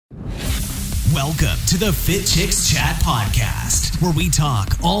Welcome to the Fit Chicks Chat podcast, where we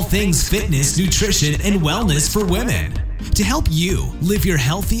talk all things fitness, nutrition, and wellness for women to help you live your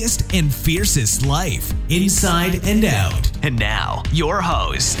healthiest and fiercest life inside and out. And now, your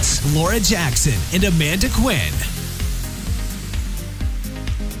hosts, Laura Jackson and Amanda Quinn.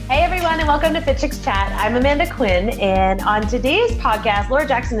 Hey everyone, and welcome to Fit Chicks Chat. I'm Amanda Quinn, and on today's podcast, Laura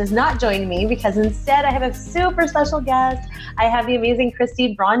Jackson is not joining me because instead I have a super special guest. I have the amazing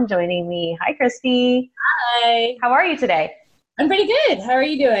Kristy Braun joining me. Hi, Kristy. Hi. How are you today? I'm pretty good. How are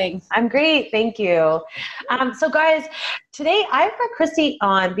you doing? I'm great. Thank you. So guys, today I've got Kristy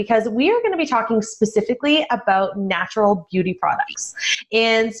on because we are going to be talking specifically about natural beauty products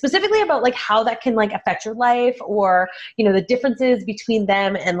and specifically about like how that can like affect your life or, you know, the differences between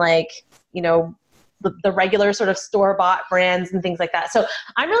them and like, you know, the regular sort of store-bought brands and things like that. So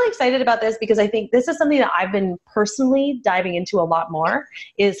I'm really excited about this because I think this is something that I've been personally diving into a lot more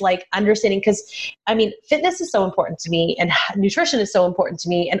is like understanding, because I mean, fitness is so important to me and nutrition is so important to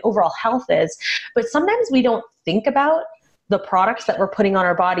me and overall health is, but sometimes we don't think about the products that we're putting on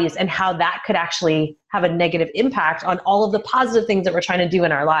our bodies and how that could actually have a negative impact on all of the positive things that we're trying to do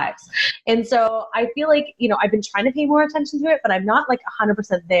in our lives. And so I feel like, you know, I've been trying to pay more attention to it, but I'm not like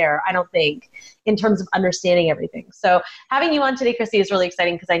 100% there, I don't think, in terms of understanding everything. So having you on today, Kristy, is really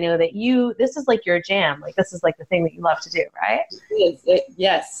exciting because I know that this is like your jam. Like this is like the thing that you love to do, right? It is.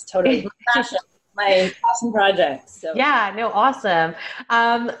 Yes, totally. My passion project. So. Yeah, no, awesome.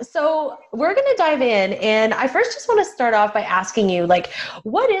 So we're going to dive in, and I first just want to start off by asking you, like,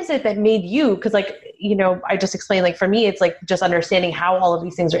 what is it that made you, because like, you know, I just explained, like, for me, it's like just understanding how all of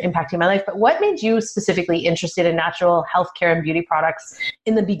these things are impacting my life, but what made you specifically interested in natural healthcare and beauty products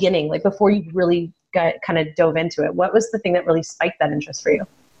in the beginning, like before you really kind of dove into it? What was the thing that really spiked that interest for you?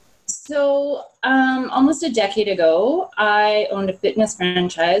 So almost a decade ago, I owned a fitness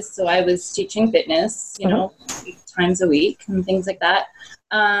franchise. So I was teaching fitness, you know, 8 times a week and things like that.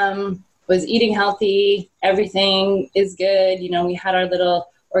 Was eating healthy. Everything is good. You know, we had our little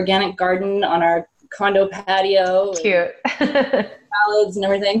organic garden on our condo patio. Cute. Salads and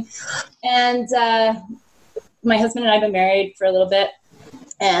everything. And my husband and I have been married for a little bit,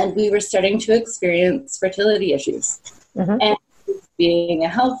 and we were starting to experience fertility issues. And being a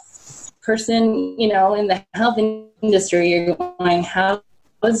health person, you know, in the health industry, you're going, how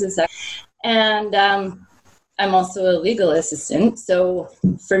is this? And I'm also a legal assistant. So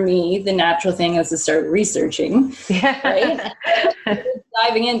for me, the natural thing is to start researching, right?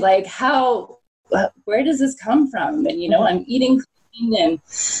 Diving in, like, where does this come from? And, you know, I'm eating clean and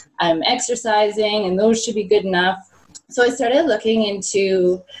I'm exercising and those should be good enough. So I started looking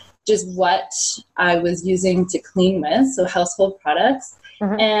into just what I was using to clean with, so household products,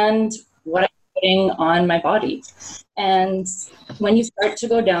 and what I'm putting on my body. And when you start to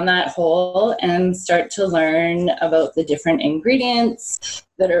go down that hole and start to learn about the different ingredients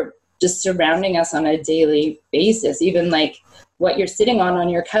that are just surrounding us on a daily basis, even like what you're sitting on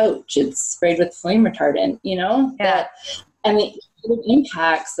your couch, it's sprayed with flame retardant, you know, and the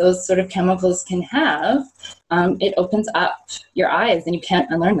impacts those sort of chemicals can have, it opens up your eyes and you can't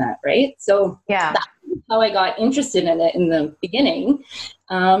unlearn that, right? So that's how I got interested in it in the beginning.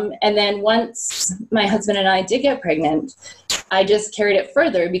 And then once my husband and I did get pregnant, I just carried it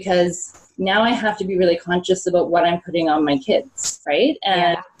further because now I have to be really conscious about what I'm putting on my kids, right?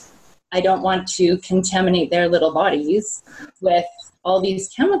 And I don't want to contaminate their little bodies with all these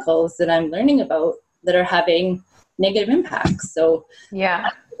chemicals that I'm learning about that are having negative impacts. So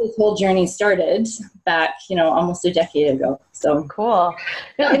this whole journey started back, you know, almost a decade ago. So cool.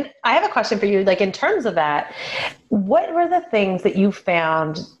 And I have a question for you. Like in terms of that, what were the things that you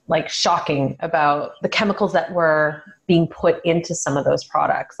found like shocking about the chemicals that were being put into some of those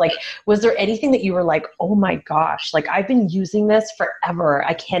products? Like, was there anything that you were like, oh my gosh, like I've been using this forever.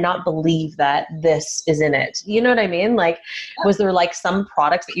 I cannot believe that this is in it. You know what I mean? Like, was there like some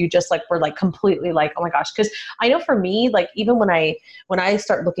products that you just like were like completely like, oh my gosh? Cause I know for me, like even when I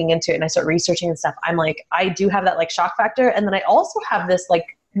start looking into it and I start researching and stuff, I'm like, I do have that like shock factor. And then I also have this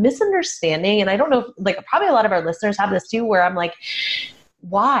like misunderstanding. And I don't know if, like probably a lot of our listeners have this too, where I'm like,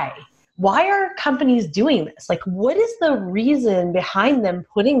 why? Why are companies doing this? Like, what is the reason behind them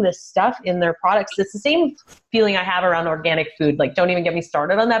putting this stuff in their products? It's the same feeling I have around organic food. Like, don't even get me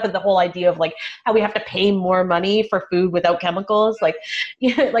started on that. But the whole idea of like how we have to pay more money for food without chemicals, like,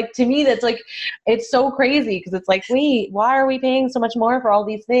 like to me, that's like, it's so crazy because it's like, wait, why are we paying so much more for all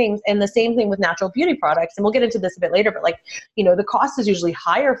these things? And the same thing with natural beauty products. And we'll get into this a bit later, but like, you know, the cost is usually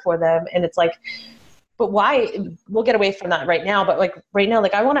higher for them. And it's like, but why, we'll get away from that right now, but like right now,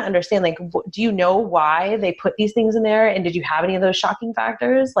 like I want to understand, like, do you know why they put these things in there? And did you have any of those shocking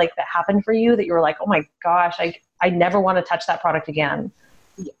factors like that happened for you that you were like, oh my gosh, I never want to touch that product again?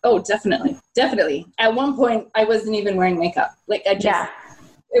 Oh, definitely. Definitely. At one point I wasn't even wearing makeup. Like it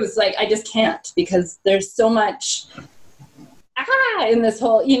was like, I just can't, because there's so much in this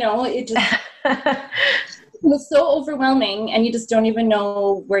whole, it just it was so overwhelming, and you just don't even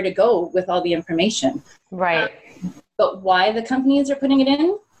know where to go with all the information. Right. But why the companies are putting it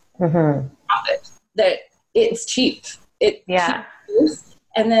in? Profit. That it's cheap. Cheap.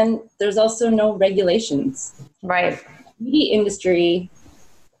 And then there's also no regulations. Right. The beauty industry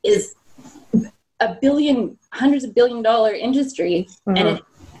is hundreds of $1 billion industry, and it has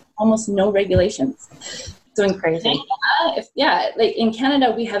almost no regulations. So in crazy. Canada, like in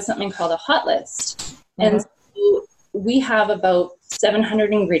Canada, we have something called a hot list. And so we have about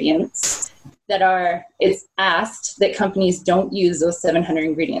 700 ingredients that it's asked that companies don't use those 700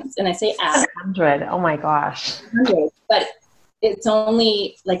 ingredients. And I say asked. 700. Oh my gosh. 700, but it's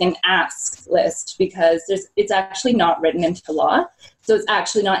only like an ask list, because it's actually not written into law. So it's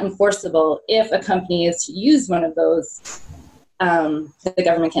actually not enforceable. If a company is to use one of those, the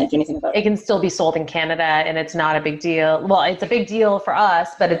government can't do anything about it. It can still be sold in Canada, and it's not a big deal. Well, it's a big deal for us,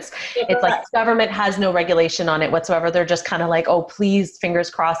 but it's like government has no regulation on it whatsoever. They're just kind of like, oh, please, fingers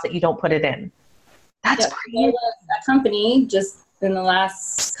crossed that you don't put it in. That's crazy. A company just in the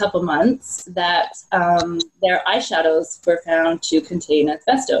last couple months that their eyeshadows were found to contain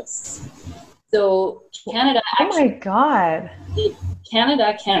asbestos. So Canada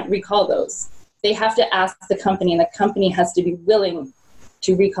Canada can't recall those. They have to ask the company, and the company has to be willing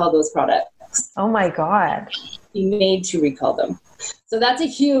to recall those products. Oh my God. Be made to recall them. So that's a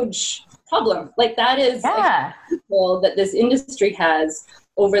huge problem. Like that is a control that this industry has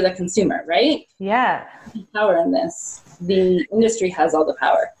over the consumer, right? Yeah. Power in this. The industry has all the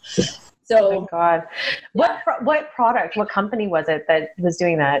power. So, oh my God. What product, what company was it that was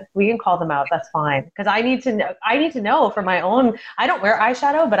doing that? We can call them out. That's fine. Because I need to know for my own, I don't wear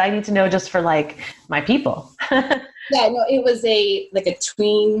eyeshadow, but I need to know just for like my people. It was a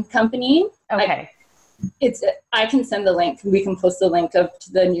tween company. Okay. I can send the link. We can post the link to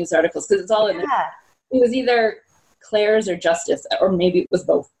the news articles, because it's all in there. It was either Claire's or Justice, or maybe it was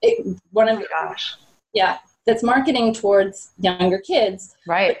both. Gosh. Yeah. That's marketing towards younger kids.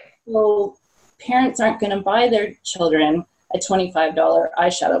 Right. So parents aren't going to buy their children a $25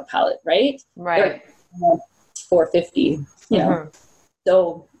 eyeshadow palette, right? Right. $4.50,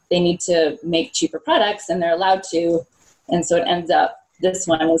 So they need to make cheaper products, and they're allowed to. And so it ends up, this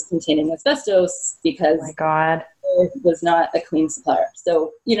one is containing asbestos because oh my God. it was not a clean supplier.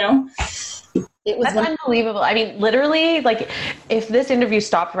 So, it was unbelievable. I mean, literally, like, if this interview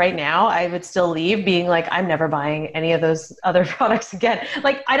stopped right now, I would still leave being like, I'm never buying any of those other products again.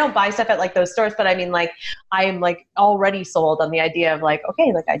 Like, I don't buy stuff at like those stores, but I mean, like, I'm like already sold on the idea of like,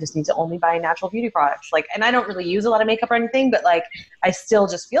 okay, like I just need to only buy natural beauty products. Like, and I don't really use a lot of makeup or anything, but like, I still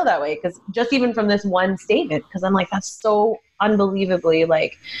just feel that way. Cause just even from this one statement, cause I'm like, that's so unbelievably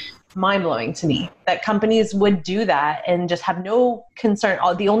like mind-blowing to me that companies would do that and just have no concern.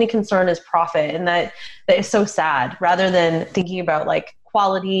 The only concern is profit, and that is so sad. Rather than thinking about like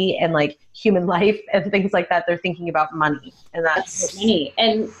quality and like human life and things like that, they're thinking about money, and that's money.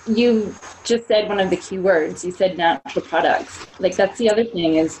 And you just said one of the key words. You said natural products. Like that's the other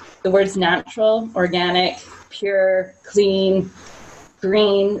thing, is the words natural, organic, pure, clean,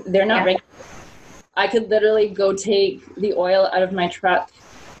 green. They're not regular. I could literally go take the oil out of my truck,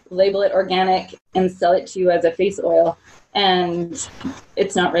 label it organic, and sell it to you as a face oil, and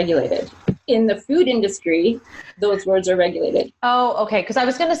it's not regulated. In the food industry, those words are regulated. Oh, okay. Because I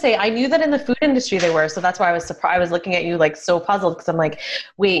was going to say, I knew that in the food industry they were, so that's why I was surprised. I was looking at you like so puzzled, because I'm like,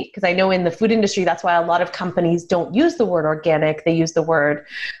 wait, because I know in the food industry, that's why a lot of companies don't use the word organic. They use the word,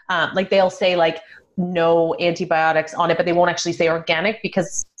 like they'll say like no antibiotics on it, but they won't actually say organic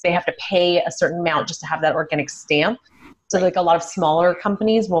because they have to pay a certain amount just to have that organic stamp. So like a lot of smaller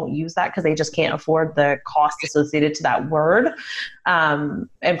companies won't use that because they just can't afford the cost associated to that word, and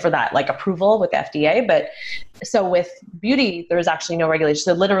for that like approval with the FDA. But so with beauty, there's actually no regulation.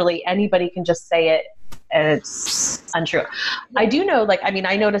 So literally anybody can just say it, and it's untrue. I do know, like, I mean,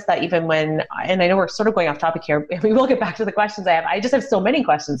 I noticed that even when, and I know we're sort of going off topic here, we will get back to the questions I have. I just have so many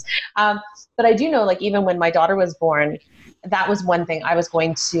questions. But I do know, like, even when my daughter was born, that was one thing I was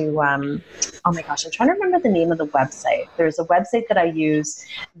going to, oh my gosh, I'm trying to remember the name of the website. There's a website that I use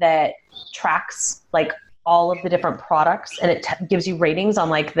that tracks like all of the different products, and it gives you ratings on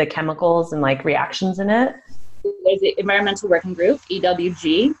like the chemicals and like reactions in it. there's the Environmental Working Group,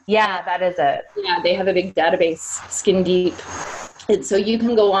 EWG. Yeah, that is it. Yeah, they have a big database, Skin Deep. And so you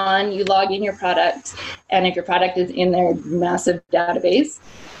can go on, you log in your product, and if your product is in their massive database,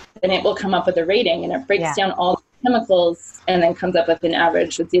 then it will come up with a rating, and it breaks down all the chemicals and then comes up with an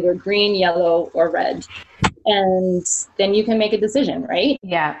average. It's either green, yellow, or red. And then you can make a decision, right?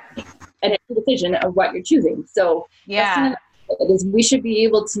 Yeah. And it's a decision of what you're choosing. So that's is we should be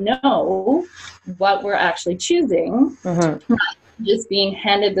able to know what we're actually choosing, not just being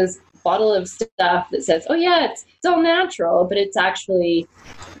handed this bottle of stuff that says, oh yeah, it's all natural, but it's actually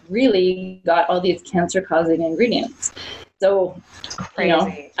really got all these cancer-causing ingredients. So,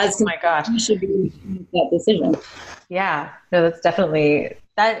 crazy. As oh my God, we should be making that decision. Yeah, no, that's definitely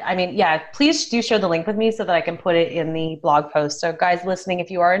that. I mean, yeah, please do share the link with me so that I can put it in the blog post. So guys listening, if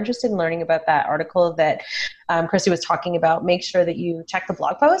you are interested in learning about that article that Kristy was talking about, make sure that you check the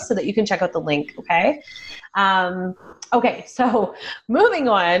blog post so that you can check out the link. Okay. Okay. So moving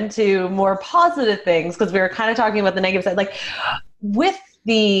on to more positive things, because we were kind of talking about the negative side, like with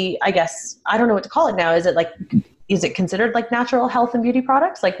the, I guess, I don't know what to call it now. Is it considered like natural health and beauty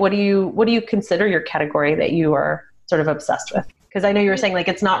products? Like, what do you consider your category that you are sort of obsessed with? Because I know you were saying like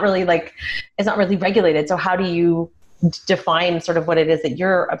it's not really regulated. So how do you define sort of what it is that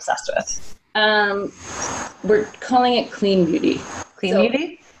you're obsessed with? We're calling it clean beauty.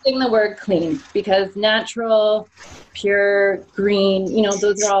 Beauty? Using the word clean, because natural, pure, green,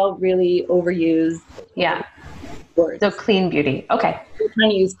 those are all really overused. Yeah. Words. So clean beauty. Okay. We're trying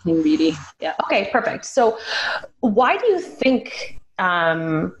to use clean beauty. Yeah. Okay, perfect. So why do you think,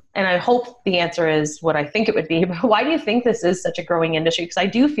 and I hope the answer is what I think it would be, but why do you think this is such a growing industry? Because I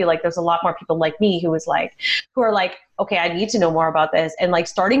do feel like there's a lot more people like me who are like, okay, I need to know more about this, and like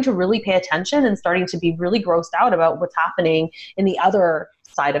starting to really pay attention and starting to be really grossed out about what's happening in the other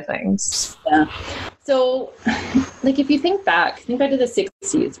side of things. Yeah. So like if you think back to the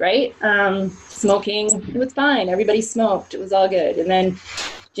 60s, right? Smoking, it was fine. Everybody smoked. It was all good. And then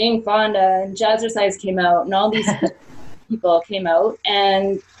Jane Fonda and Jazzercise came out, and all these people came out,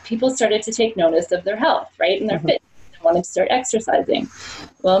 and people started to take notice of their health, right? And their fitness, and wanted to start exercising.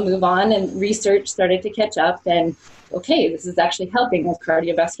 Well, move on, and research started to catch up, and okay, this is actually helping with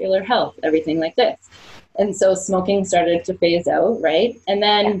cardiovascular health, everything like this. And so smoking started to phase out, right? And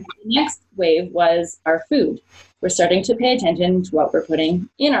then the next wave was our food. We're starting to pay attention to what we're putting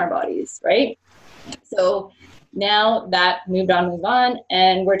in our bodies, right? So now that moved on,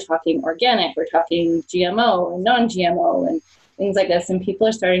 and we're talking organic, we're talking GMO and non-GMO and things like this, and people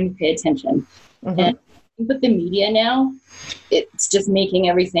are starting to pay attention. And with the media now, it's just making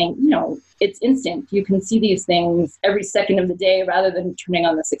everything, it's instant. You can see these things every second of the day rather than turning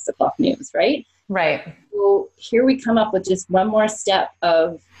on the 6 o'clock news, right? Right. So here we come up with just one more step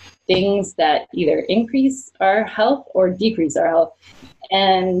of things that either increase our health or decrease our health.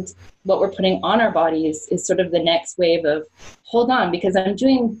 And what we're putting on our bodies is sort of the next wave of, hold on, because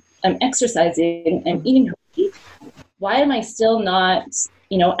I'm exercising and eating healthy. Why am I still not,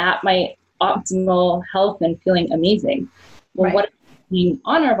 at my optimal health and feeling amazing? Well, what are we putting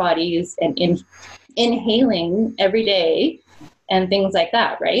on our bodies and inhaling every day and things like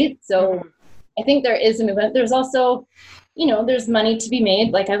that, right? So I think there is a movement. There's also, there's money to be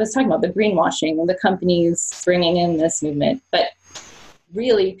made. Like I was talking about the greenwashing and the companies bringing in this movement. But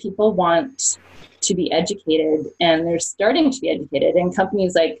really, people want to be educated, and they're starting to be educated. And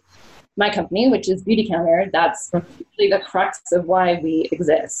companies like my company, which is Beauty Counter, that's really the crux of why we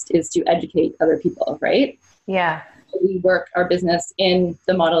exist, is to educate other people, right? Yeah. We work our business in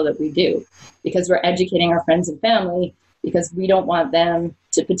the model that we do because we're educating our friends and family, because we don't want them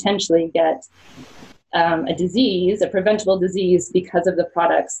to potentially get a disease, a preventable disease, because of the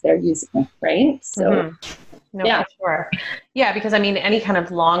products they're using, right? So, No, for sure. Yeah, because I mean, any kind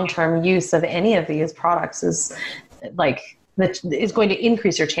of long-term use of any of these products is going to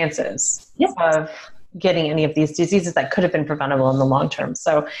increase your chances of getting any of these diseases that could have been preventable in the long term.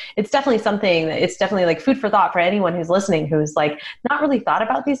 So it's definitely like food for thought for anyone who's listening, who's like not really thought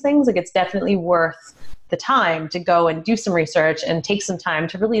about these things. Like it's definitely worth the time to go and do some research and take some time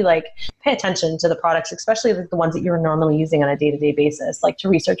to really like pay attention to the products, especially like the ones that you're normally using on a day-to-day basis, like to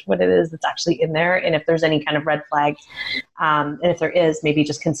research what it is that's actually in there. And if there's any kind of red flags, and if there is, maybe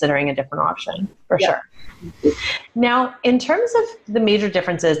just considering a different option for sure. Now, in terms of the major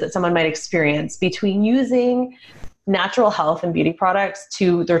differences that someone might experience between using natural health and beauty products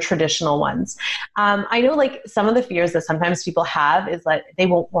to their traditional ones, I know like some of the fears that sometimes people have is that they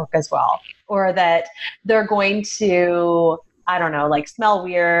won't work as well, or that they're going to, I don't know, like smell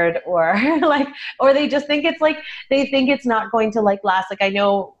weird, or or they just think it's like, they think it's not going to like last. Like I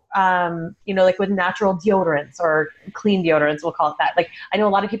know like with natural deodorants or clean deodorants, we'll call it that. Like, I know a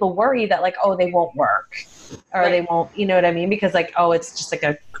lot of people worry that like, oh, they won't work or they won't, you know what I mean? Because like, oh, it's just like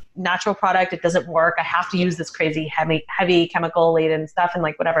a natural product. It doesn't work. I have to use this crazy heavy chemical laden stuff and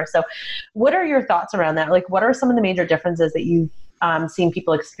like whatever. So what are your thoughts around that? Like, what are some of the major differences that you've seen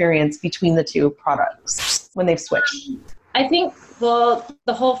people experience between the two products when they've switched? I think, well,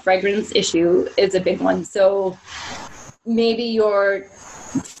 the whole fragrance issue is a big one. So maybe your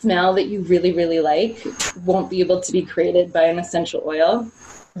smell that you really, really like won't be able to be created by an essential oil,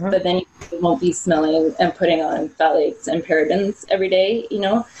 but then you won't be smelling and putting on phthalates and parabens every day,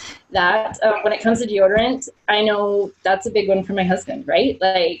 that when it comes to deodorant, I know that's a big one for my husband, right?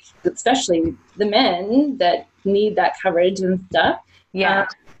 Like, especially the men that need that coverage and stuff. Yeah.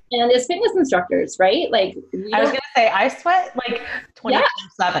 And as fitness instructors, right? Like, I was going to say, I sweat like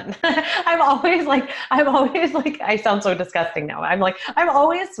 24/7. I'm always like, I sound so disgusting now. I'm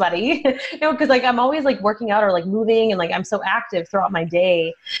always sweaty, cause like, I'm always like working out or like moving and like, I'm so active throughout my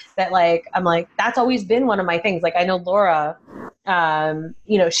day that like, I'm like, that's always been one of my things. Like I know Laura,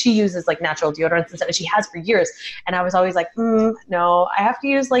 she uses like natural deodorants and stuff, and she has for years. And I was always like, no, I have to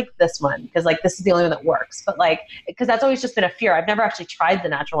use like this one. Cause like, this is the only one that works. But like, cause that's always just been a fear. I've never actually tried the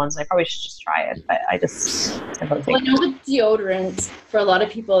natural ones. I probably should just try it, but I know with deodorant, for a lot of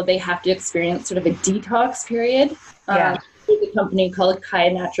people, they have to experience sort of a detox period. The company called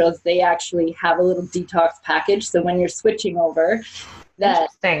Kaya Naturals, they actually have a little detox package. So when you're switching over, that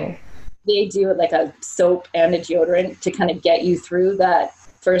they do like a soap and a deodorant to kind of get you through that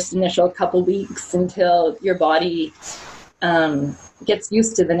first initial couple weeks until your body gets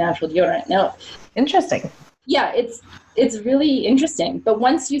used to the natural deodorant. Now, interesting. Yeah, it's really interesting. But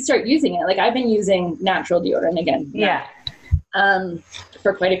once you start using it, like I've been using natural deodorant again. Yeah.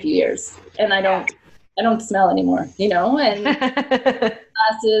 For quite a few years, and I don't smell anymore, and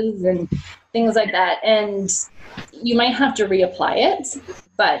glasses and things like that. And you might have to reapply it,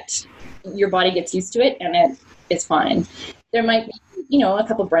 but your body gets used to it and it's fine. There might be, a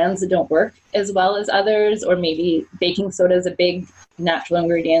couple brands that don't work as well as others, or maybe baking soda is a big natural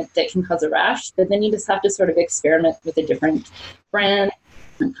ingredient that can cause a rash, but then you just have to sort of experiment with a different brand,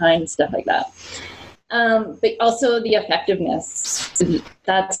 different kind, stuff like that. But also the effectiveness,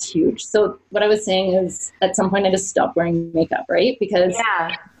 that's huge. So what I was saying is at some point I just stopped wearing makeup, right? Because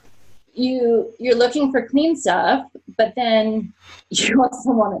you're looking for clean stuff, but then you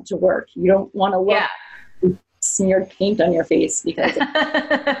also want it to work. You don't want to look smeared paint on your face because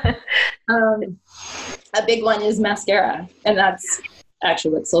a big one is mascara. And that's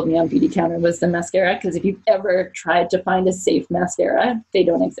actually what sold me on Beauty Counter was the mascara. Because if you've ever tried to find a safe mascara, they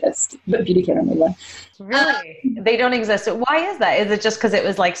don't exist. But Beauty Counter made one. Really? They don't exist. Why is that? Is it just because it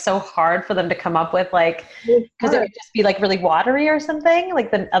was like so hard for them to come up with like, because it would just be like really watery or something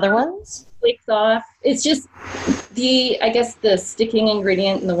like the other ones? Flakes off. It's just the sticking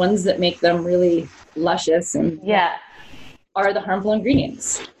ingredient and the ones that make them really luscious and are the harmful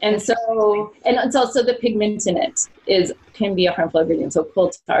ingredients. And it's also the pigment in it can be a harmful ingredient. So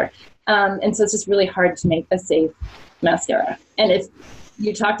coal tar. And so it's just really hard to make a safe mascara. And if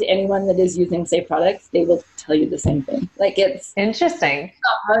you talk to anyone that is using safe products, they will tell you the same thing. Like it's interesting. It's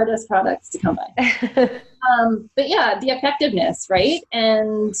the hardest products to come by. But yeah, the effectiveness, right?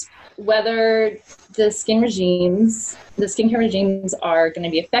 And whether the skincare regimes are going to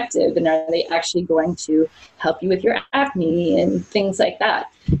be effective, and are they actually going to help you with your acne and things like that.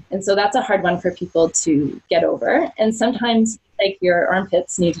 And so that's a hard one for people to get over. And sometimes like your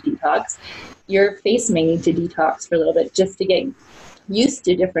armpits need to detox, your face may need to detox for a little bit just to get used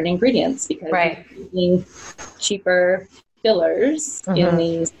to different ingredients, because you're using cheaper fillers in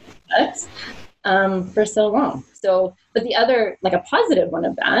these products for so long. So, but the other, like a positive one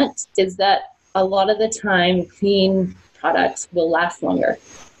of that is that a lot of the time clean products will last longer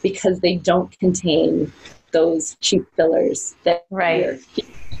because they don't contain those cheap fillers that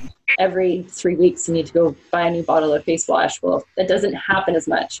every 3 weeks you need to go buy a new bottle of face wash. Well, that doesn't happen as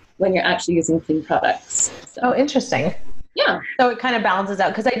much when you're actually using clean products. So. Oh, interesting. Yeah. So it kind of balances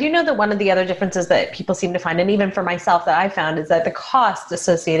out, because I do know that one of the other differences that people seem to find, and even for myself that I found, is that the cost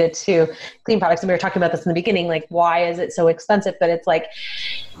associated to clean products, and we were talking about this in the beginning, like why is it so expensive? But it's like,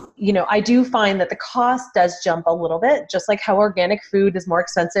 I do find that the cost does jump a little bit, just like how organic food is more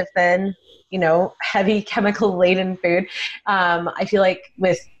expensive than, heavy chemical laden food. I feel like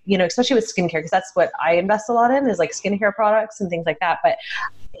with, especially with skincare, because that's what I invest a lot in, is like skincare products and things like that. But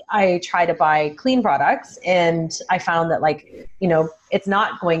I try to buy clean products, and I found that it's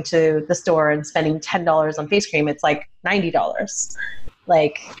not going to the store and spending $10 on face cream. It's like $90.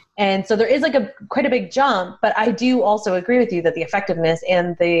 And so there is like quite a big jump, but I do also agree with you that the effectiveness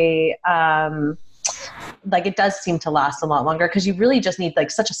and the, like it does seem to last a lot longer because you really just need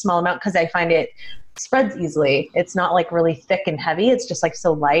like such a small amount because I find it spreads easily. It's not like really thick and heavy. It's just like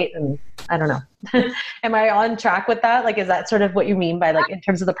so light, and I don't know. Am I on track with that? Like, is that sort of what you mean by like in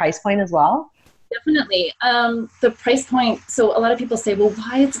terms of the price point as well? Definitely. The price point. So a lot of people say, well,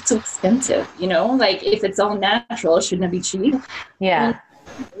 why is it so expensive? You know, like if it's all natural, shouldn't it be cheap? Yeah.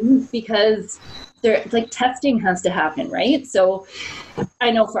 Because like testing has to happen, right? So I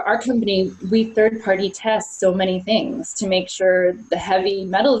know for our company, we third-party test so many things to make sure the heavy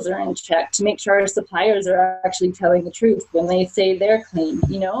metals are in check, to make sure our suppliers are actually telling the truth when they say they're clean,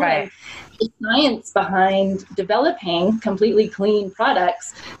 you know? Right. And the science behind developing completely clean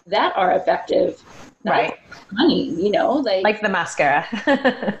products that are effective. Right. Money, you know, like the mascara.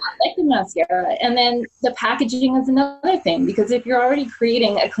 like the mascara. And then the packaging is another thing, because if you're already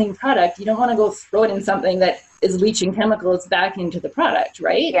creating a clean product, you don't want to go throw it in something that is leaching chemicals back into the product,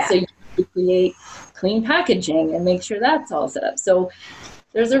 right? Yeah. So you have to create clean packaging and make sure that's all set up. So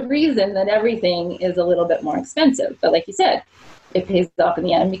there's a reason that everything is a little bit more expensive. But like you said, it pays off in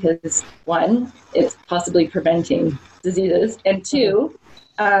the end because one, it's possibly preventing diseases, and two,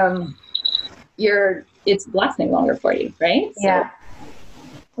 it's lasting longer for you, right? Yeah.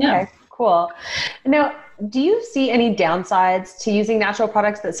 Okay, cool. Now, do you see any downsides to using natural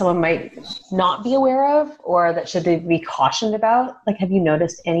products that someone might not be aware of, or that should they be cautioned about? Like, have you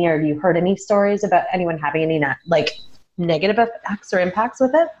noticed any, or have you heard any stories about anyone having any like negative effects or impacts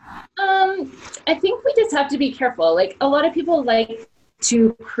with it? I think we just have to be careful. Like, a lot of people like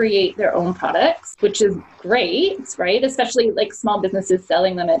to create their own products, which is great, right? Especially like small businesses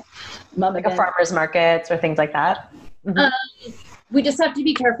selling them at like a farmer's markets or things like that. Mm-hmm. We just have to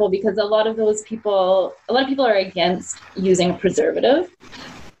be careful because a lot of people are against using a preservative,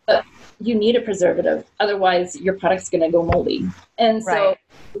 but you need a preservative. Otherwise your product's going to go moldy. And so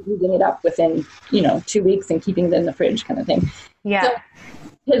using it up within, 2 weeks and keeping it in the fridge kind of thing. Yeah.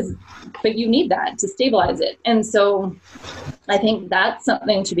 But you need that to stabilize it. And so I think that's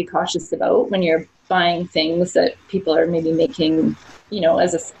something to be cautious about when you're buying things that people are maybe making,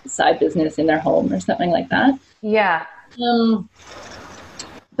 as a side business in their home or something like that. Yeah. But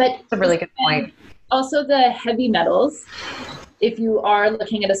that's a really good point. Also the heavy metals, if you are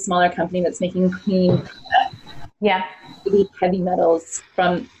looking at a smaller company that's making clean products, heavy metals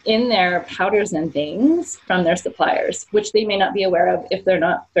from in their powders and things from their suppliers, which they may not be aware of if they're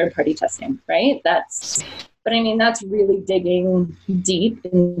not third-party testing, right? That's really digging deep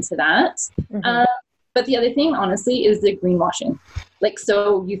into that. Mm-hmm. But the other thing, honestly, is the greenwashing. Like,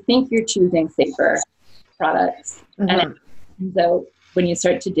 so you think you're choosing safer products, mm-hmm. and it turns out when you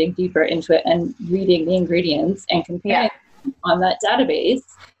start to dig deeper into it and reading the ingredients and comparing on that database,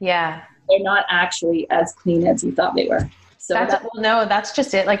 they're not actually as clean as you thought they were. So that's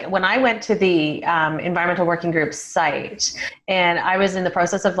just it. Like when I went to the Environmental Working Group site, and I was in the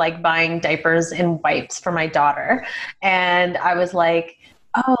process of like buying diapers and wipes for my daughter, and I was like,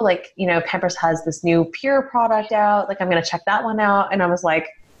 oh, like, Pampers has this new Pure product out. Like, I'm going to check that one out. And I was like,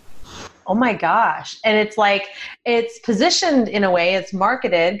 oh my gosh. And it's like, it's positioned in a way, it's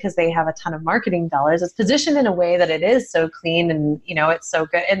marketed because they have a ton of marketing dollars. It's positioned in a way that it is so clean and, it's so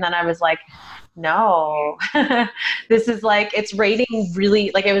good. And then I was like, no, this is like, it's rating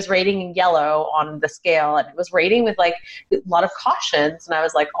really, like it was rating in yellow on the scale, and it was rating with like a lot of cautions. And I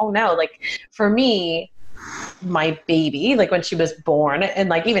was like, oh no, like for me, my baby, like when she was born, and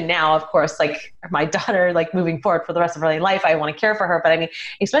like even now, of course, like my daughter, like moving forward for the rest of her life, I want to care for her. But I mean,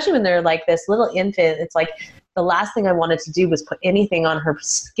 especially when they're like this little infant, it's like the last thing I wanted to do was put anything on her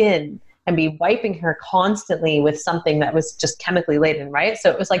skin and be wiping her constantly with something that was just chemically laden, right? So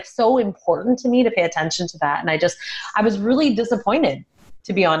it was like so important to me to pay attention to that. And I was really disappointed,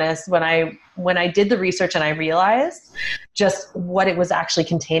 to be honest, when I did the research and I realized just what it was actually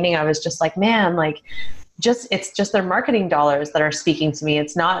containing. I was just like, man, like, it's just their marketing dollars that are speaking to me.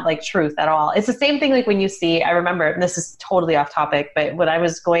 It's not like truth at all. It's the same thing like when you see, I remember, and this is totally off topic, but when I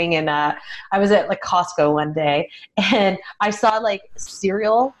was going in, I was at like Costco one day, and I saw like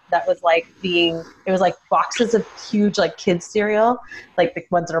cereal that was like it was like boxes of huge like kids cereal, like the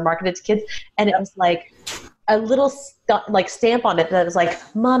ones that are marketed to kids. And it was like a little like stamp on it that was like,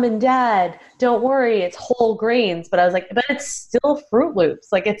 Mom and Dad, don't worry, it's whole grains. But I was like, but it's still Fruit Loops.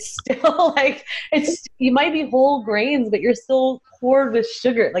 Like it's still like, you might be whole grains, but you're still poured with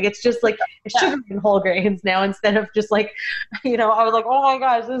sugar. Like it's just like sugar and whole grains now instead of just like, I was like, oh my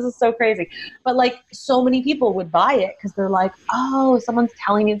gosh, this is so crazy. But like so many people would buy it because they're like, oh, someone's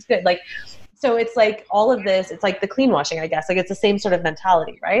telling me it's good. Like, So it's like all of this, it's like the clean washing, I guess. Like it's the same sort of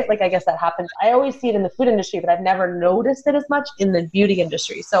mentality, right? Like I guess that happens. I always see it in the food industry, but I've never noticed it as much in the beauty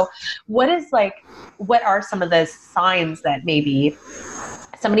industry. So what are some of the signs that maybe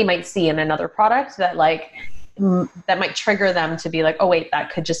somebody might see in another product that like, that might trigger them to be like, oh wait,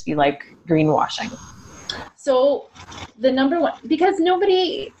 that could just be like greenwashing? So the number one, because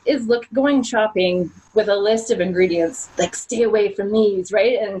nobody is going shopping with a list of ingredients, like stay away from these,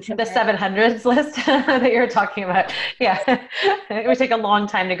 right? And the 700s list that you're talking about. Yeah. It would take a long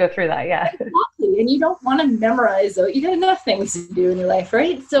time to go through that. Yeah. Exactly. And you don't want to memorize those. You got enough things to do in your life,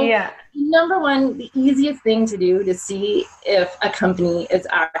 right? So number one, the easiest thing to do to see if a company is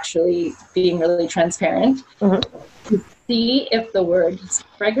actually being really transparent is see if the words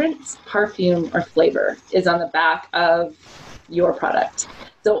fragrance, perfume, or flavor is on the back of your product.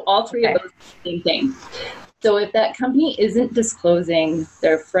 So all three of those are the same thing. So if that company isn't disclosing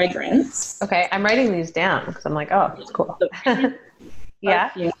their fragrance. Okay, I'm writing these down because I'm like, oh, that's cool. So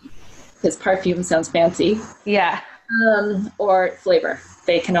because perfume sounds fancy. Yeah. Or flavor,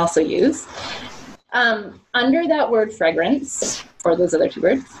 they can also use. Under that word fragrance, or those other two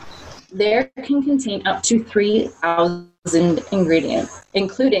words, there can contain up to 3,000 ingredients,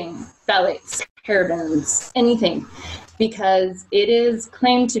 including phthalates, parabens, anything, because it is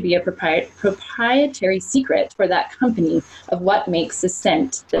claimed to be a proprietary secret for that company of what makes the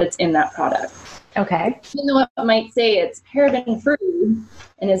scent that's in that product. Okay. Even though it might say it's paraben-free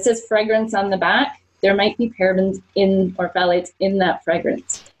and it says fragrance on the back, there might be parabens in or phthalates in that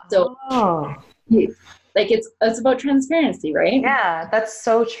fragrance. So like it's about transparency, right? Yeah, that's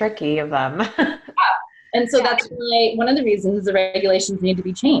so tricky of them. And so that's why one of the reasons the regulations need to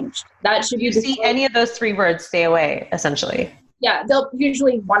be changed. That should be. You see any of those three words, stay away, essentially. Yeah, they'll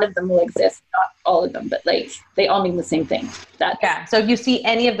usually one of them will exist, not all of them, but like they all mean the same thing. So if you see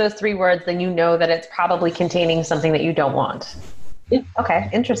any of those three words, then you know that it's probably containing something that you don't want. Yeah. Okay,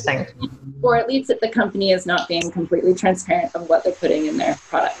 interesting. Or at least that the company is not being completely transparent of what they're putting in their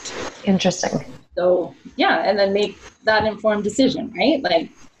product. Interesting. So and then make that informed decision, right? Like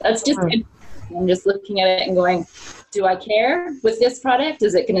that's just I'm just looking at it and going, do I care with this product?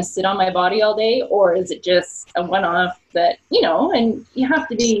 Is it going to sit on my body all day, or is it just a one-off that, and you have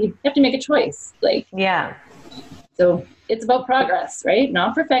to make a choice. Like, so it's about progress, right?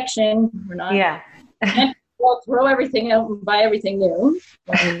 Not perfection. We're not, we'll throw everything out and buy everything new.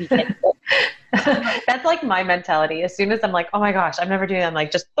 That's like my mentality. As soon as I'm like, oh my gosh, I'm never doing that, I'm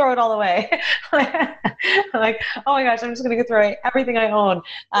like, just throw it all away. I'm like, oh my gosh, I'm just going to throw away everything I own.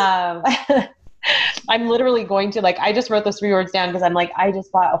 I'm literally going to I just wrote those 3 words down because I'm like, I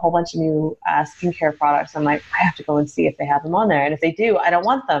just bought a whole bunch of new skincare products. I'm like, I have to go and see if they have them on there. And if they do, I don't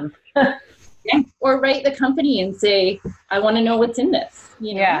want them. Or write the company and say, I want to know what's in this.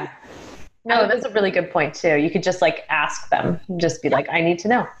 Yeah. No, that's a really good point too. You could just ask them, just be like, I need to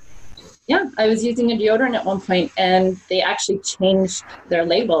know. Yeah. I was using a deodorant at one point and they actually changed their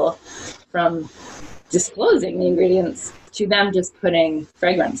label from disclosing the ingredients to them just putting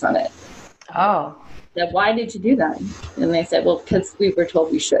fragrance on it. Oh. Said, why did you do that? And they said, well, because we were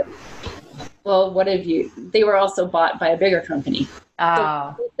told we should. Well, they were also bought by a bigger company.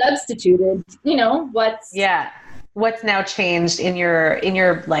 Oh. So substituted, what's now changed in your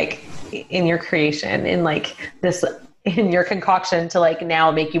creation, in your concoction to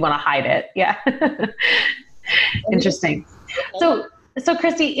now make you want to hide it. Yeah. Interesting. So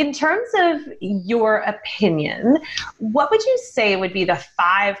Kristy, in terms of your opinion, what would you say would be the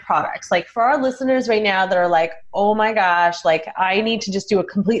 5 products? For our listeners right now that are like, oh my gosh, I need to just do a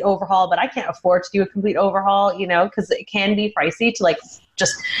complete overhaul, but I can't afford to do a complete overhaul, because it can be pricey to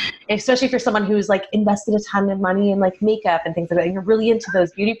just, especially if you're someone who's invested a ton of money in makeup and things like that, and you're really into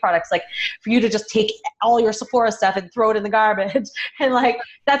those beauty products, for you to just take all your Sephora stuff and throw it in the garbage and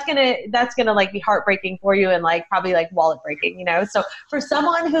that's gonna be heartbreaking for you and probably wallet breaking, So for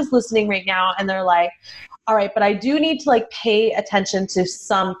someone who's listening right now and they're like, all right, but I do need to pay attention to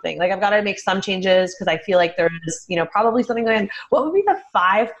something. I've got to make some changes because I feel like there's, probably something going on. What would be the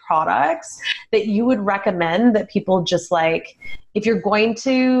 5 products that you would recommend that people just if you're going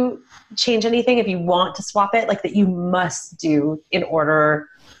to change anything, if you want to swap it, that you must do in order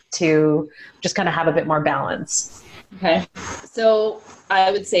to just kind of have a bit more balance? Okay. So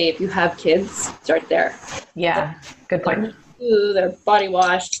I would say if you have kids, start there. Yeah. Good point. Their body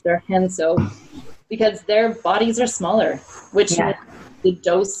wash, their hand soap, because their bodies are smaller, which means the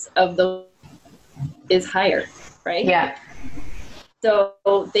dose of the is higher, right? Yeah. So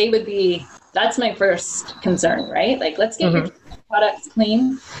they would be, that's my first concern, right? Let's get your products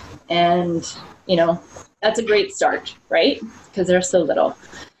clean. And, that's a great start, right? Because they're so little.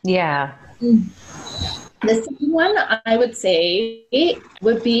 Yeah. The second one I would say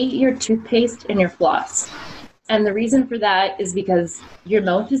would be your toothpaste and your floss. And the reason for that is because your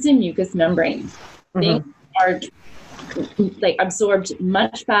mouth is a mucous membrane. Things are like absorbed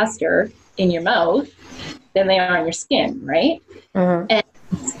much faster in your mouth than they are on your skin, right? And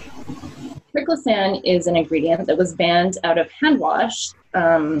triclosan is an ingredient that was banned out of hand wash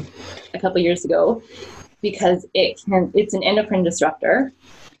a couple years ago because it's an endocrine disruptor,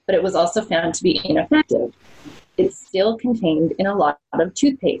 but it was also found to be ineffective. It's still contained in a lot of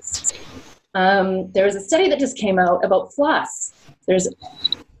toothpaste. There was a study that just came out about floss. There's a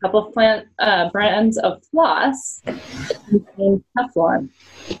couple of brands of floss that contain Teflon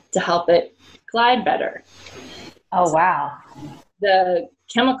to help it glide better. Oh, wow. The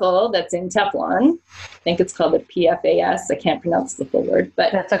chemical that's in Teflon, I think it's called the PFAS. I can't pronounce the full word,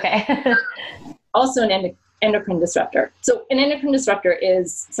 but that's okay. Also an endocrine disruptor. So an endocrine disruptor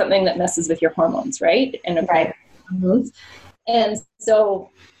is something that messes with your hormones, right? Endocrine hormones. And so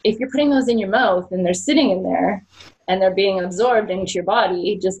if you're putting those in your mouth and they're sitting in there and they're being absorbed into your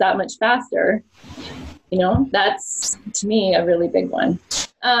body just that much faster, that's to me a really big one.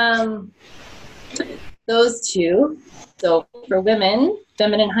 Those two. So for women,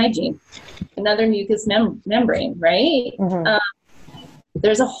 feminine hygiene, another mucous membrane, right?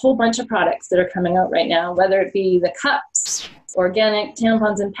 There's a whole bunch of products that are coming out right now, whether it be the cups, organic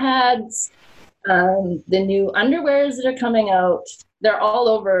tampons and pads, the new underwears that are coming out. They're all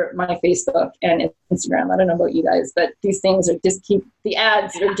over my Facebook and Instagram. I don't know about you guys, but these things are the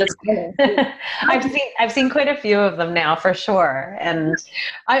ads are just coming. I've seen quite a few of them now for sure. And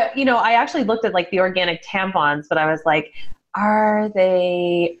I actually looked at like the organic tampons, but I was like, are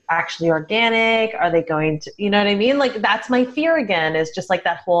they actually organic? Are they going to, you know what I mean? Like, that's my fear again, is just like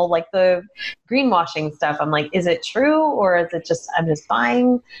that whole, like the greenwashing stuff. I'm like, is it true? Or is it just, I'm just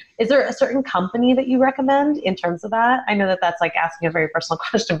buying? Is there a certain company that you recommend in terms of that? I know that that's like asking a very personal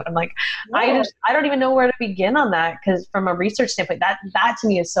question, but I'm like, I don't even know where to begin on that. Cause from a research standpoint, that to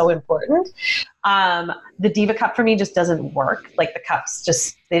me is so important. The Diva cup for me just doesn't work. Like the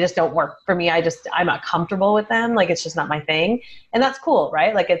cups they just don't work for me. I'm not comfortable with them. Like, it's just not my thing. And that's cool,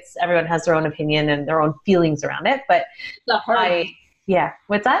 right? Like, everyone has their own opinion and their own feelings around it, but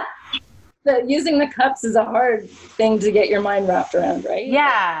what's that? Using the cups is a hard thing to get your mind wrapped around, right?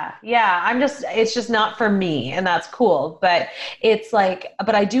 Yeah. It's just not for me, and that's cool. But it's like,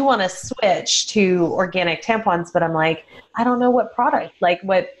 but I do want to switch to organic tampons, but I'm like, I don't know what product, like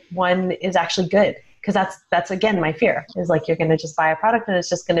what one is actually good. Cause that's again, my fear is like, you're going to just buy a product and it's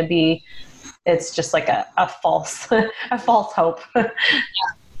just going to be, it's just like a false, a false hope. Yeah.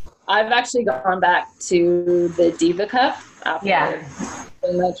 I've actually gone back to the Diva cup after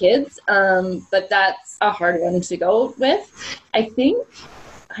my kids. But that's a hard one to go with.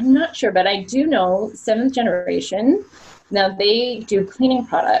 I'm not sure, but I do know 7th generation. Now they do cleaning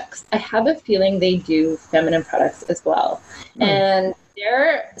products. I have a feeling they do feminine products as well. And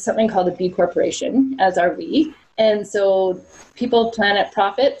they're something called a B Corporation, as are we. And so People, Planet,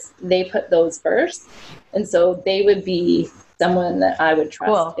 Profits, they put those first. And so they would be someone that I would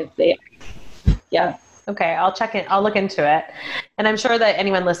trust if they, Okay, I'll check it. I'll look into it. And I'm sure that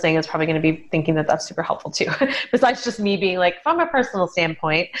anyone listening is probably going to be thinking that that's super helpful too, besides just me being like, from a personal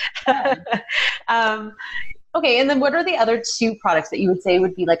standpoint. Okay, and then what are the other 2 products that you would say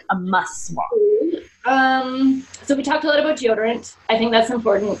would be like a must swap? So we talked a lot about deodorant. I think that's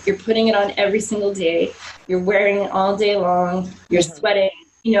important. You're putting it on every single day. You're wearing it all day long. You're sweating,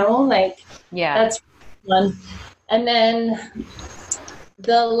 that's one. And then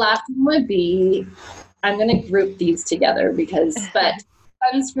the last one would be, I'm going to group these together but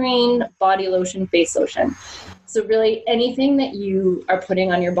sunscreen, body lotion, face lotion. So really anything that you are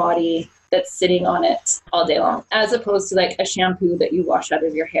putting on your body that's sitting on it all day long, as opposed to like a shampoo that you wash out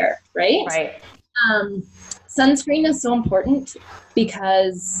of your hair, right? Right. Sunscreen is so important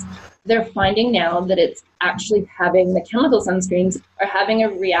because they're finding now that it's actually the chemical sunscreens are having a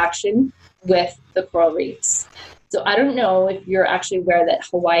reaction with the coral reefs. So I don't know if you're actually aware that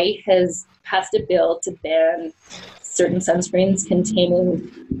Hawaii has passed a bill to ban certain sunscreens containing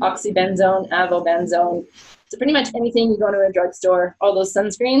oxybenzone, avobenzone. So pretty much anything you go to a drugstore, all those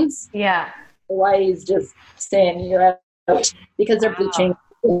sunscreens. Yeah. Hawaii's just saying you're out because they're bleaching,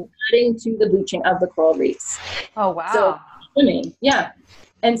 adding to the bleaching of the coral reefs. Oh, wow. So swimming,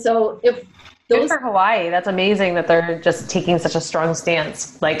 And so if good for Hawaii. That's amazing that they're just taking such a strong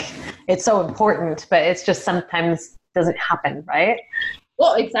stance. Like, it's so important, but it's just sometimes doesn't happen, right?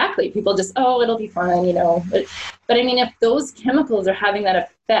 Well, exactly. People just, it'll be fine, But I mean, if those chemicals are having that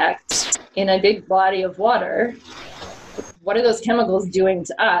effect in a big body of water, what are those chemicals doing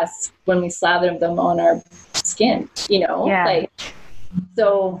to us when we slather them on our skin, Like,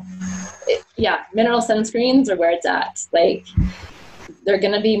 so mineral sunscreens are where it's at. Like, they're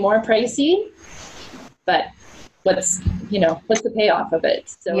going to be more pricey, but what's the payoff of it?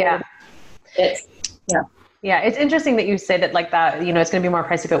 So it's interesting that you say that like that, it's going to be more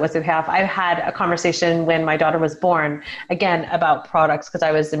pricey, but what's the payoff? I've had a conversation when my daughter was born, again, about products, because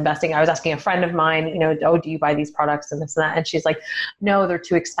I was asking a friend of mine, do you buy these products and this and that? And she's like, no, they're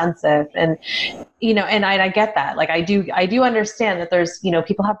too expensive. And, and I get that. Like, I do understand that there's,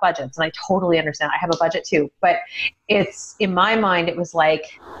 people have budgets, and I totally understand. I have a budget too, but it's, in my mind, it was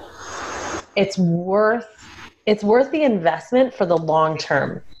like, it's worth the investment for the long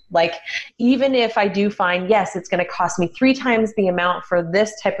term. Like, even if I do find, yes, it's going to cost me 3 times the amount for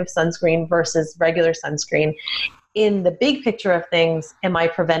this type of sunscreen versus regular sunscreen, in the big picture of things, am I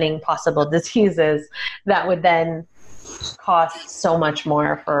preventing possible diseases that would then cost so much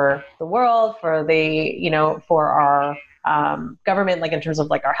more for the world, for the, for our government, like in terms of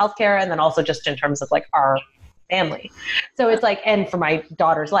like our healthcare, and then also just in terms of like our family. So it's like, and for my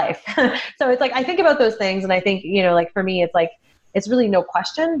daughter's life. So it's like, I think about those things, and I think, like for me, it's like, it's really no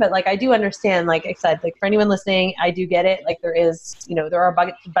question, but like, I do understand, like I said, like for anyone listening, I do get it. Like there is, there are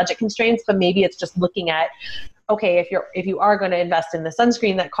budget constraints, but maybe it's just looking at, okay, if you are going to invest in the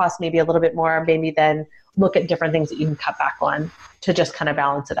sunscreen that costs maybe a little bit more, maybe then look at different things that you can cut back on to just kind of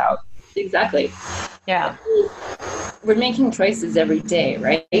balance it out. Exactly. Yeah. We're making choices every day,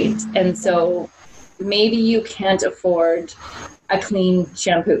 right? And so maybe you can't afford a clean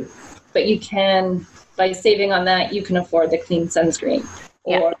shampoo, but you can, by saving on that, you can afford the clean sunscreen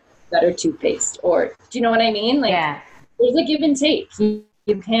or better toothpaste, or do you know what I mean? Like, there's a give and take. You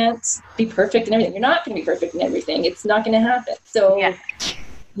can't be perfect in everything. You're not going to be perfect in everything. It's not going to happen. So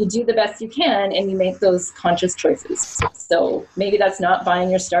you do the best you can, and you make those conscious choices. So maybe that's not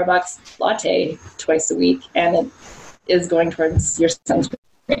buying your Starbucks latte twice a week, and it is going towards your sunscreen.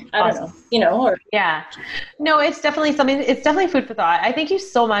 I don't know, or no, it's definitely something, it's definitely food for thought. I thank you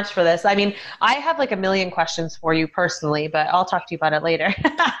so much for this. I mean, I have like a million questions for you personally, but I'll talk to you about it later.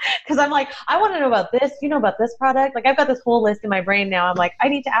 Cause I'm like, I want to know about this, about this product. Like I've got this whole list in my brain now. I'm like, I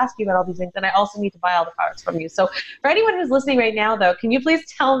need to ask you about all these things, and I also need to buy all the products from you. So for anyone who's listening right now though, can you please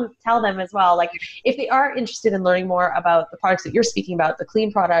tell them as well, like if they are interested in learning more about the products that you're speaking about, the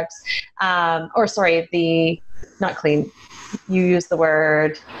clean products, not clean. You use the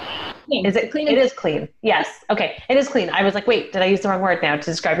word clean. Is it clean? It is clean. Yes. Okay. It is clean. I was like, wait, did I use the wrong word now to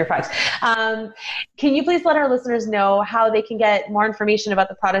describe your products? Can you please let our listeners know how they can get more information about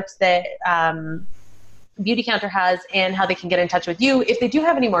the products that Beauty Counter has, and how they can get in touch with you if they do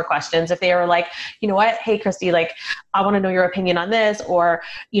have any more questions? If they are like, you know what, hey Kristy, like I want to know your opinion on this, or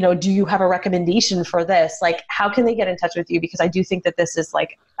do you have a recommendation for this? Like, how can they get in touch with you? Because I do think that this is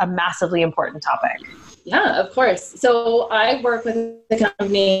like a massively important topic. Yeah, of course. So I work with a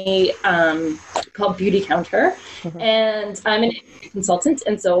company called Beauty Counter, and I'm an consultant,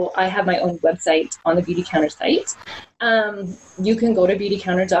 and so I have my own website on the Beauty Counter site. You can go to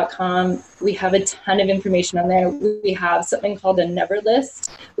beautycounter.com. We have a ton of information on there. We have something called a never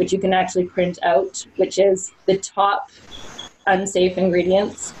list, which you can actually print out, which is the top unsafe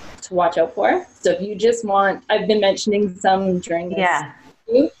ingredients to watch out for. So if you just want, I've been mentioning some during this.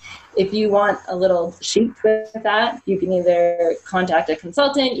 If you want a little sheet with that, you can either contact a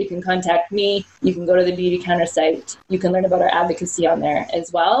consultant, you can contact me, you can go to the Beauty Counter site, you can learn about our advocacy on there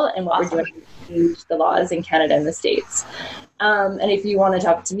as well, and what we're doing to change the laws in Canada and the States. And if you want to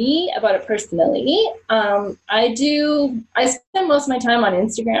talk to me about it personally, I spend most of my time on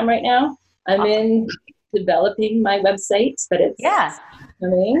Instagram right now. I'm in developing my website, but it's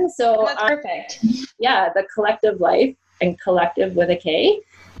coming. So that's perfect. The Collective Life, and collective with a K,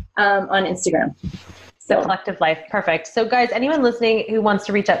 on Instagram. So Collective Life. Perfect. So guys, anyone listening who wants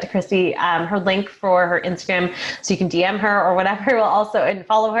to reach out to Kristy, her link for her Instagram, so you can DM her or whatever, will also, and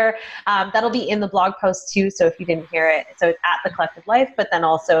follow her. That'll be in the blog post too. So if you didn't hear it, so it's at The Collective Life, but then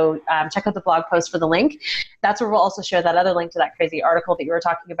also check out the blog post for the link. That's where we'll also share that other link to that crazy article that you were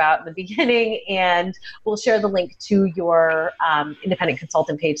talking about in the beginning. And we'll share the link to your independent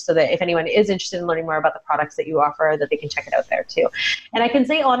consultant page, so that if anyone is interested in learning more about the products that you offer, that they can check it out there too. And I can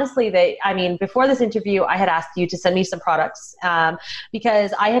say honestly that, I mean, before this interview, I had asked you to send me some products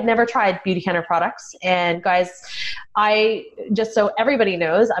because I had never tried Beauty Counter products. And guys, just so everybody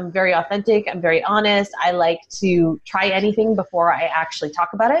knows, I'm very authentic. I'm very honest. I like to try anything before I actually talk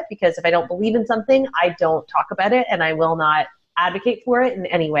about it, because if I don't believe in something, I don't talk about it, and I will not advocate for it in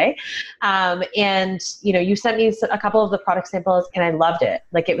any way. And you sent me a couple of the product samples, and I loved it.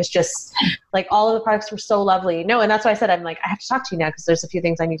 Like, it was just, Like all of the products were so lovely. No, and that's why I said, I'm like, I have to talk to you now because there's a few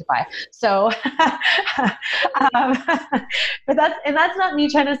things I need to buy. So, but that's not me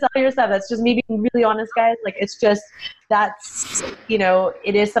trying to sell your stuff. That's just me being really honest, guys. Like, it's just, that's,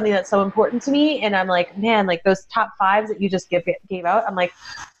 it is something that's so important to me. And I'm like, man, like those top 5s that you just gave out, I'm like,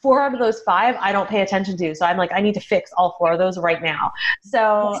 4 out of those 5, I don't pay attention to. So I'm like, I need to fix all 4 of those right now.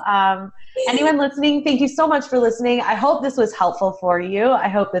 So anyone listening, thank you so much for listening. I hope this was helpful for you. I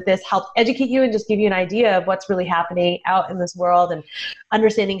hope that this helped educate you and just give you an idea of what's really happening out in this world and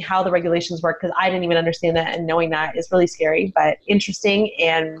understanding how the regulations work, because I didn't even understand that, and knowing that is really scary, but interesting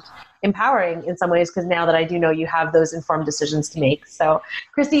and empowering in some ways, because now that I do know, you have those informed decisions to make. So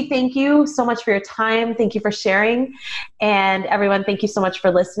Kristy, thank you so much for your time. Thank you for sharing. And everyone, thank you so much for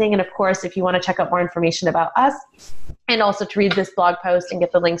listening. And of course, if you want to check out more information about us and also to read this blog post and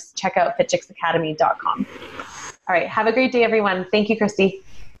get the links, check out fitchicksacademy.com. All right. Have a great day, everyone. Thank you, Kristy.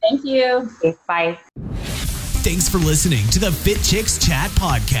 Thank you. Okay, bye. Thanks for listening to the Fit Chicks Chat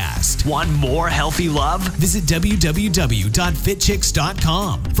podcast. Want more healthy love? Visit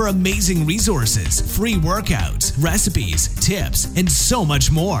www.fitchicks.com for amazing resources, free workouts, recipes, tips, and so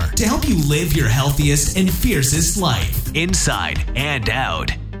much more to help you live your healthiest and fiercest life, inside and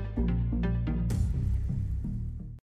out.